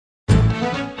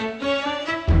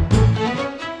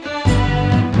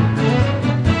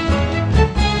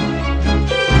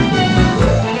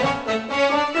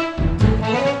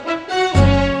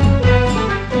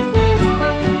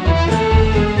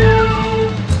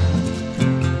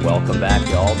welcome back,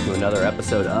 y'all, to another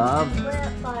episode of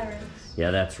Plant Pirates.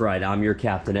 Yeah, that's right. I'm your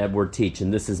Captain Edward Teach,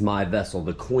 and this is my vessel,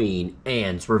 the Queen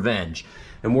Anne's Revenge.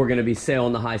 And we're going to be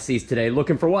sailing the high seas today,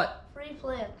 looking for what? Free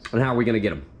plants. And how are we going to get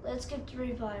them? Let's get 3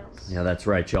 piles. Yeah, that's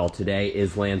right, y'all. Today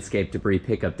is Landscape Debris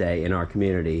Pickup Day in our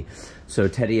community. So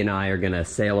Teddy and I are going to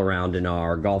sail around in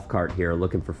our golf cart here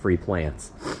looking for free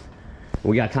plants.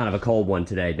 We got kind of a cold one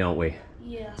today, don't we?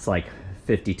 Yeah. It's like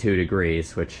 52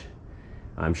 degrees, which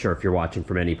I'm sure if you're watching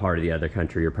from any part of the other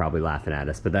country, you're probably laughing at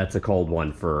us. But that's a cold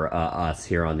one for us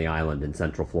here on the island in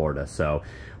Central Florida. So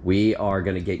we are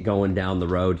going to get going down the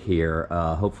road here.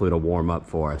 Hopefully it'll warm up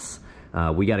for us.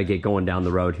 We got to get going down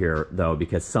the road here, though,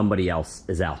 because somebody else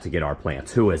is out to get our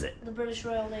plants. Who is it? The British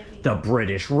Royal Navy. The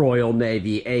British Royal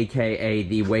Navy, a.k.a.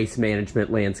 the Waste Management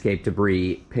Landscape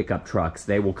Debris Pickup Trucks.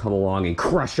 They will come along and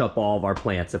crush up all of our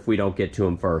plants if we don't get to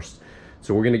them first.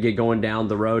 So we're going to get going down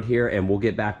the road here, and we'll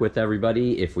get back with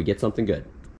everybody if we get something good.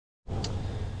 All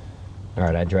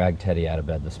right, I dragged Teddy out of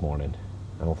bed this morning.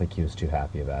 I don't think he was too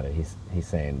happy about it. He's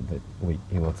saying that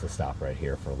he wants to stop right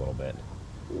here for a little bit.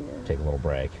 Yeah. Take a little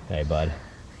break. Hey, bud.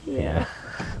 Yeah.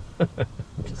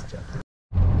 Just joking.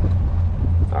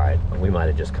 All right, we might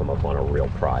have just come up on a real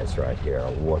prize right here.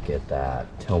 Look at that.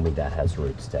 Tell me that has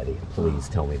roots, Teddy. Please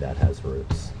tell me that has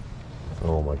roots.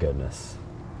 Oh, my goodness.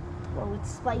 Oh,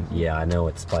 it's spiky. Yeah, I know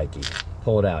it's spiky.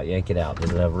 Pull it out, yank it out.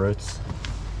 Does it have roots?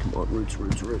 Come on, roots,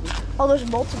 roots, roots. Oh, there's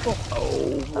multiple.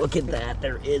 Oh, look at that.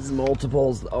 There is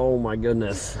multiples. Oh my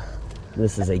goodness.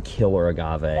 This is a killer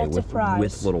agave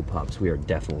with little pups. We are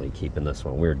definitely keeping this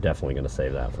one. We're definitely going to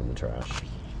save that from the trash.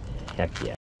 Heck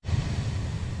yeah.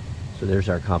 So there's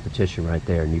our competition right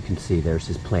there, and you can see there's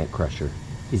his plant crusher.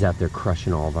 He's out there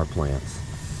crushing all of our plants.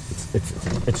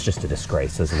 It's just a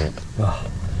disgrace, isn't it?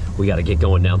 Ugh. We got to get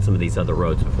going down some of these other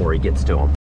roads before he gets to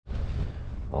them.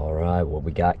 All right, what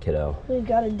we got, kiddo? We've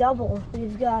got a double.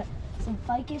 We've got some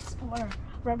ficus or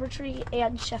rubber tree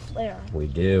and Schefflera. We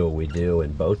do,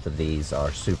 and both of these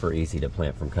are super easy to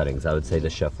plant from cuttings. I would say the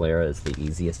Schefflera is the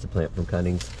easiest to plant from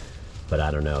cuttings, but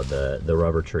I don't know, the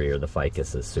rubber tree or the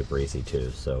ficus is super easy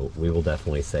too, so we will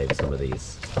definitely save some of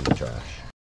these from the trash.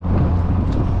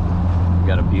 We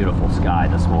got a beautiful sky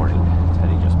this morning.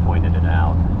 Teddy just pointed it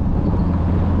out.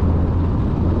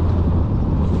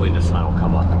 Hopefully the sun will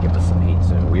come up and give us some heat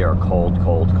soon. We are cold,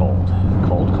 cold, cold.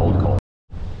 Cold, cold, cold.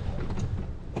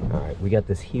 Alright, we got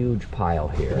this huge pile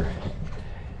here.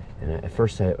 And at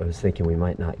first I was thinking we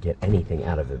might not get anything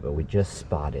out of it, but we just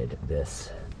spotted this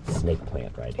snake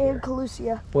plant right here. And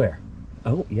Colusia. Where?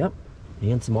 Oh, yep.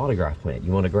 And some autograph plant.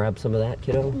 You want to grab some of that,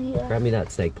 kiddo? Yeah. Grab me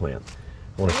that snake plant.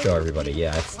 I want to show everybody.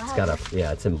 Yeah,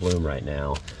 it's in bloom right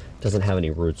now. Doesn't have any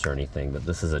roots or anything, but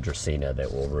this is a Dracaena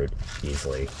that will root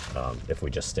easily if we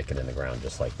just stick it in the ground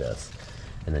just like this.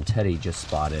 And then Teddy just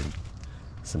spotted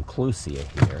some Colusia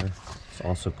here. It's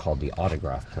also called the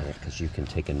autograph plant because you can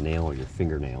take a nail or your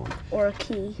fingernail or a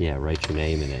key. Yeah, write your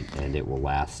name in it, and it will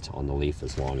last on the leaf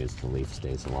as long as the leaf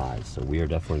stays alive. So we are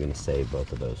definitely going to save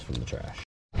both of those from the trash.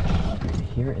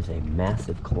 Here is a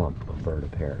massive clump of bird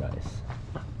of paradise.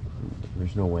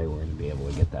 There's no way we're going to be able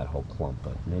to get that whole clump,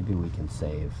 but maybe we can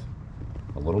save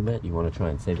a little bit. You want to try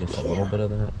and save just a little bit of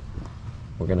that?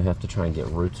 We're going to have to try and get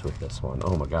roots with this one.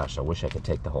 Oh my gosh, I wish I could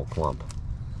take the whole clump.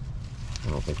 I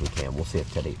don't think we can. We'll see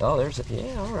if Teddy... Oh, there's it.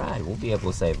 Yeah, all right. We'll be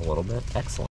able to save a little bit.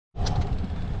 Excellent.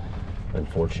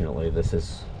 Unfortunately, this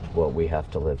is what we have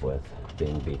to live with,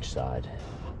 being beachside.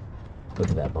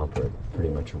 Look at that bumper. It pretty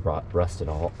much rusted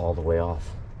all the way off.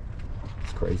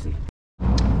 It's crazy.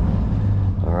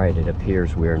 Alright, it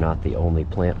appears we are not the only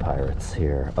plant pirates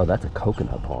here. Oh, that's a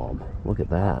coconut palm. Look at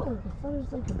that. Oh, I thought it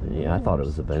was like a banana. Yeah, I thought it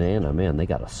was a banana. Man, they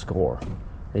got a score.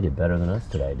 They did better than us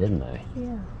today, didn't they?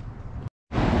 Yeah.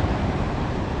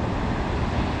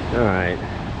 Alright,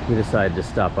 we decided to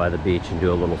stop by the beach and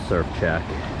do a little surf check.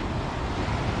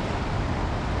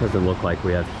 Doesn't look like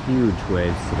we have huge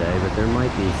waves today, but there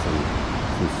might be some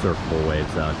surfable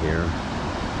waves out here.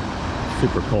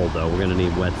 Super cold though. We're going to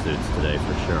need wetsuits today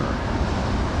for sure.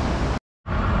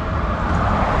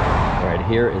 Alright,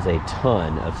 here is a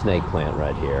ton of snake plant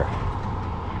right here.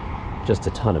 Just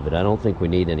a ton of it. I don't think we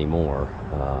need any more.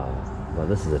 But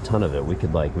this is a ton of it. We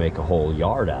could like make a whole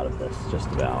yard out of this, just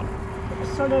about.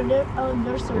 Sort of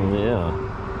nursery. Yeah.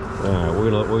 Alright,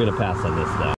 we're gonna pass on this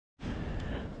though.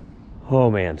 Oh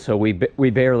man, so we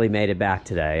barely made it back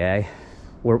today, eh?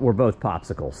 We're both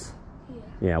popsicles.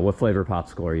 Yeah, what flavor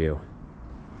popsicle are you?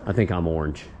 I think I'm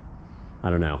orange. I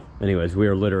don't know. Anyways, we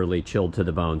are literally chilled to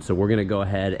the bone. So we're gonna go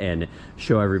ahead and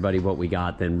show everybody what we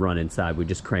got, then run inside. We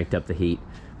just cranked up the heat.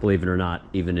 Believe it or not,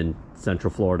 even in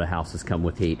Central Florida, houses come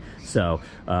with heat. So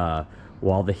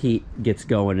while the heat gets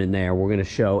going in there, we're going to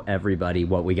show everybody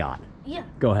what we got. Yeah.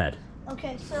 Go ahead.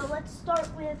 Okay, so let's start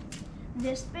with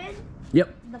this bin.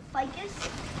 Yep. The ficus.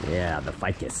 Yeah, the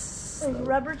ficus. The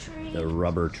rubber tree. The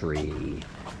rubber tree.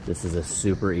 This is a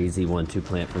super easy one to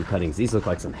plant from cuttings. These look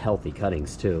like some healthy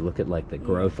cuttings too. Look at like the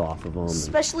growth off of them.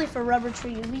 Especially for rubber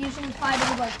tree. We usually find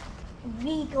them like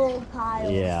week old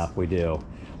piles. Yeah, we do.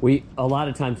 A lot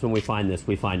of times when we find this,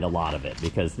 we find a lot of it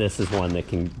because this is one that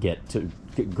can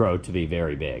grow to be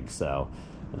very big. So,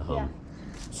 Yeah.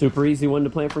 super easy one to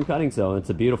plant from cuttings though. It's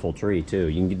a beautiful tree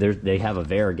too. They have a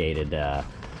variegated.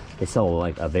 They sell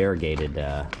like a variegated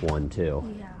one too.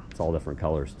 Yeah. It's all different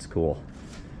colors. It's cool.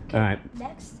 Okay, All right.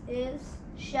 Next is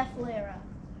Chef Lara.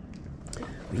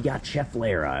 We got Chef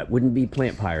Lara. It wouldn't be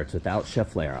Plant Pirates without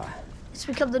Chef Lara. It's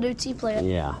become the new tea plant.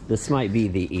 Yeah, this might be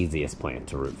the easiest plant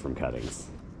to root from cuttings.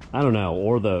 I don't know,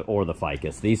 or the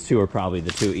ficus. These two are probably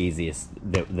the two easiest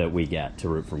that we get to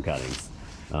root from cuttings.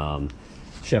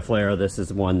 Chef Lara, this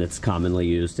is one that's commonly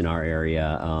used in our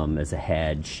area as a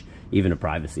hedge, even a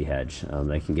privacy hedge.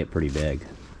 They can get pretty big.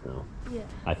 So, Yeah.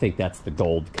 I think that's the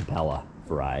Gold Capella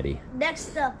variety.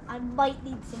 Next up, I might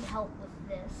need some help with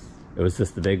this. Was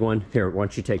this the big one? Here, why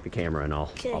don't you take the camera and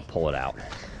I'll pull it out.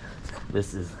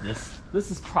 This is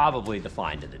probably the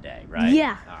find of the day, right?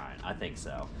 Yeah. All right, I think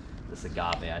so. This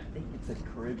agave, I think it's a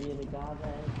Caribbean agave.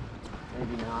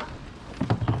 Maybe not.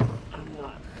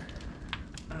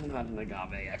 I'm not an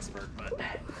agave expert, but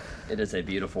it is a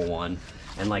beautiful one.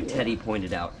 And like Teddy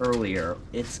pointed out earlier,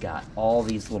 it's got all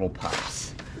these little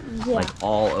pups, Yeah. like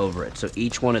all over it. So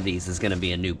each one of these is going to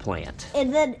be a new plant.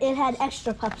 And then it had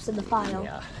extra pups in the file.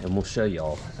 Yeah, and we'll show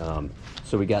y'all.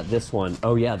 So we got this one.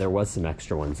 Oh yeah, there was some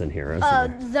extra ones in here, isn't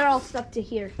there? They're all stuck to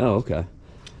here. Oh, okay.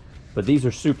 But these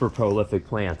are super prolific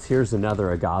plants. Here's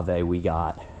another agave we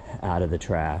got out of the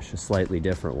trash, a slightly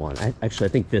different one. Actually, I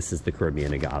think this is the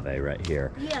Caribbean agave right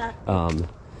here. Yeah.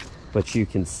 But you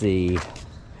can see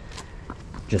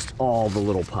just all the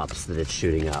little pups that it's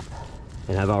shooting up.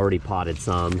 And I've already potted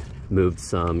some, moved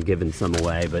some, given some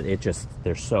away, but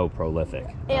they're so prolific.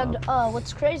 And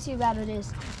what's crazy about it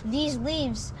is these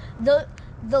leaves, the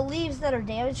leaves that are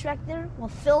damaged back there will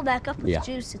fill back up with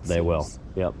juice. It They seems. will.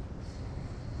 Yep.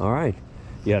 All right.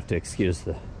 You have to excuse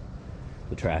the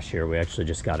trash here. We actually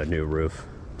just got a new roof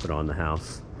put on the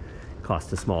house.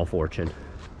 Cost a small fortune,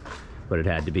 but it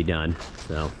had to be done.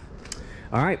 So,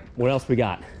 all right. What else we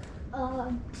got?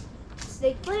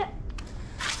 Snake plant.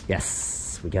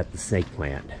 Yes, we got the snake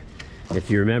plant. If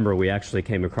you remember, we actually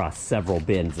came across several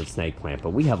bins of snake plant, but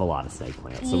we have a lot of snake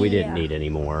plants, so we didn't need any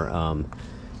more.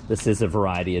 This is a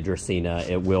variety of Dracaena.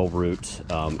 It will root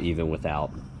even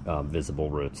without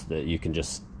visible roots. That you can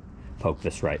just poke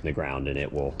this right in the ground and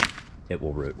it will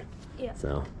root. Yeah.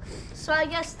 So I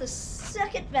guess the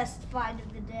second best find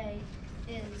of the day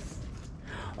is.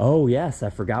 Oh yes, I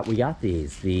forgot we got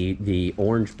these. The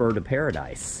orange bird of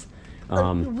paradise.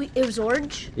 It was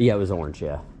orange? Yeah, it was orange,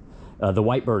 yeah. The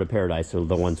white bird of paradise are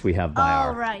the ones we have by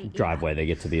our driveway. They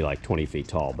get to be like 20 feet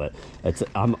tall, but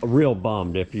I'm real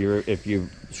bummed. If you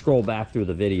scroll back through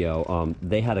the video,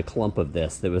 they had a clump of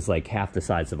this that was like half the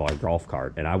size of our golf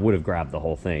cart, and I would have grabbed the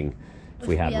whole thing if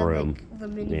we had room.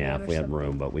 Like yeah, if we had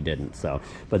room, but we didn't. So,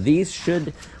 but we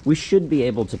should be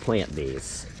able to plant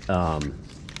these.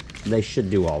 They should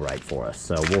do all right for us.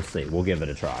 So we'll see. We'll give it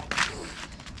a try.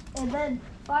 And then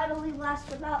finally, last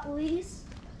but not least,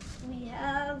 we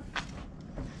have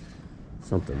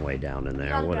something way down in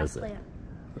there. What is it?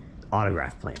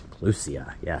 Autograph plant.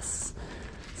 Clusia. Yes.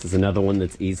 This is another one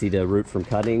that's easy to root from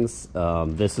cuttings.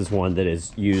 This is one that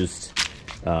is used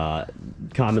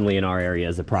commonly in our area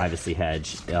as a privacy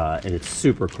hedge, and it's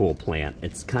super cool plant.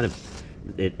 It's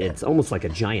it's almost like a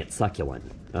giant succulent.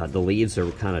 The leaves are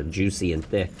kind of juicy and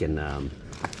thick, and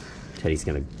Teddy's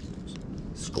gonna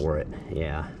score it.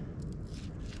 Yeah.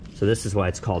 So this is why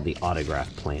it's called the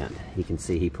autograph plant. You can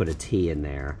see he put a T in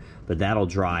there, but that'll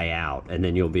dry out, and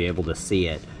then you'll be able to see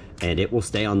it, and it will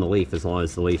stay on the leaf as long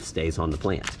as the leaf stays on the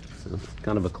plant. So it's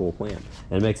kind of a cool plant.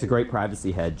 And it makes a great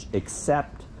privacy hedge,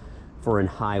 except for in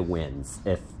high winds.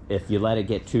 If you let it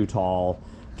get too tall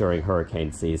during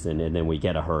hurricane season, and then we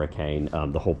get a hurricane,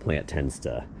 the whole plant tends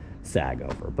to sag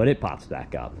over, but it pops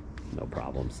back up, no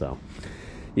problem. So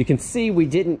you can see we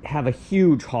didn't have a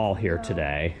huge haul here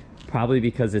today, probably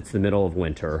because it's the middle of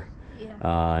winter.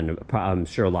 Yeah. And I'm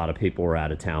sure a lot of people were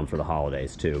out of town for the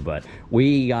holidays too, but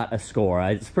we got a score.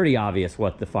 It's pretty obvious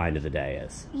what the find of the day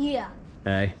is. Yeah.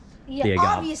 Hey? Yeah,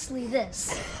 obviously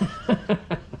this.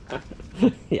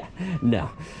 Yeah, no.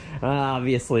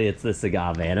 Obviously it's this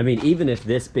agave. And I mean, even if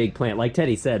this big plant, like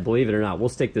Teddy said, believe it or not, we'll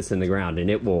stick this in the ground and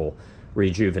it will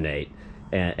rejuvenate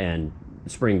and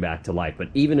spring back to life. But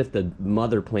even if the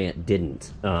mother plant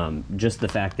didn't, just the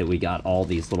fact that we got all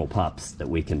these little pups that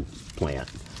we can plant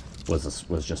was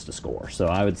just a score. So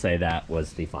I would say that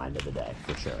was the find of the day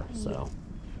for sure. So,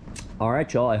 all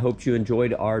right, y'all. I hope you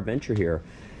enjoyed our adventure here.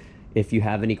 If you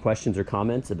have any questions or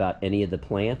comments about any of the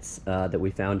plants that we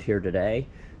found here today,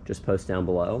 just post down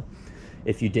below.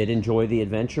 If you did enjoy the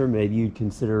adventure, maybe you'd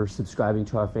consider subscribing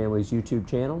to our family's YouTube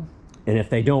channel. And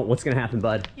if they don't, what's going to happen,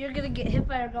 bud? You're going to get hit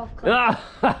by our golf cart.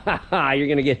 You're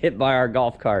going to get hit by our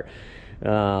golf cart.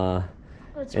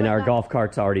 And our golf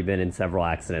cart's already been in several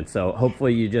accidents. So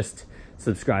hopefully you just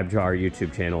subscribe to our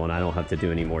YouTube channel and I don't have to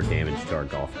do any more damage to our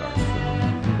golf cart. So.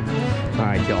 All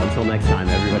right, y'all. Until next time,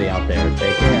 everybody out there,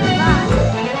 take care.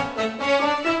 Bye.